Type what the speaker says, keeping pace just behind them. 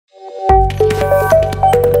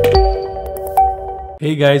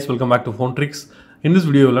Hey guys, welcome back to Phone Tricks. In this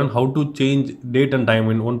video, you'll learn how to change date and time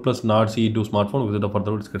in Oneplus Nord CE2 smartphone. Without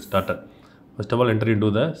further ado, let's get started. First of all, enter into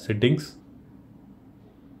the settings.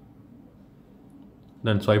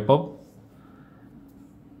 Then swipe up.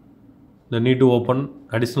 Then need to open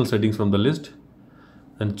additional settings from the list.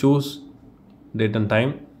 Then choose date and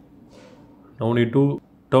time. Now need to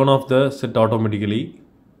turn off the set automatically.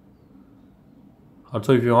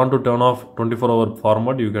 Also, if you want to turn off 24-hour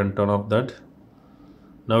format, you can turn off that.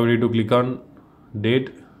 Now we need to click on date.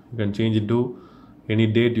 You can change it to any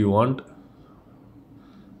date you want.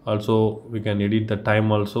 Also, we can edit the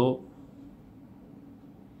time also.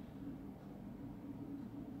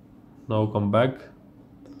 Now come back.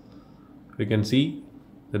 We can see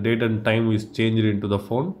the date and time is changed into the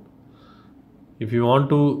phone. If you want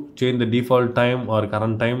to change the default time or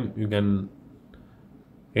current time, you can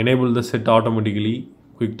enable the set automatically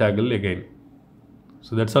quick toggle again.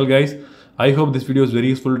 So that's all guys. I hope this video is very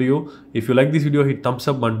useful to you. If you like this video, hit thumbs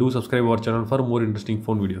up and do subscribe our channel for more interesting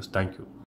phone videos. Thank you.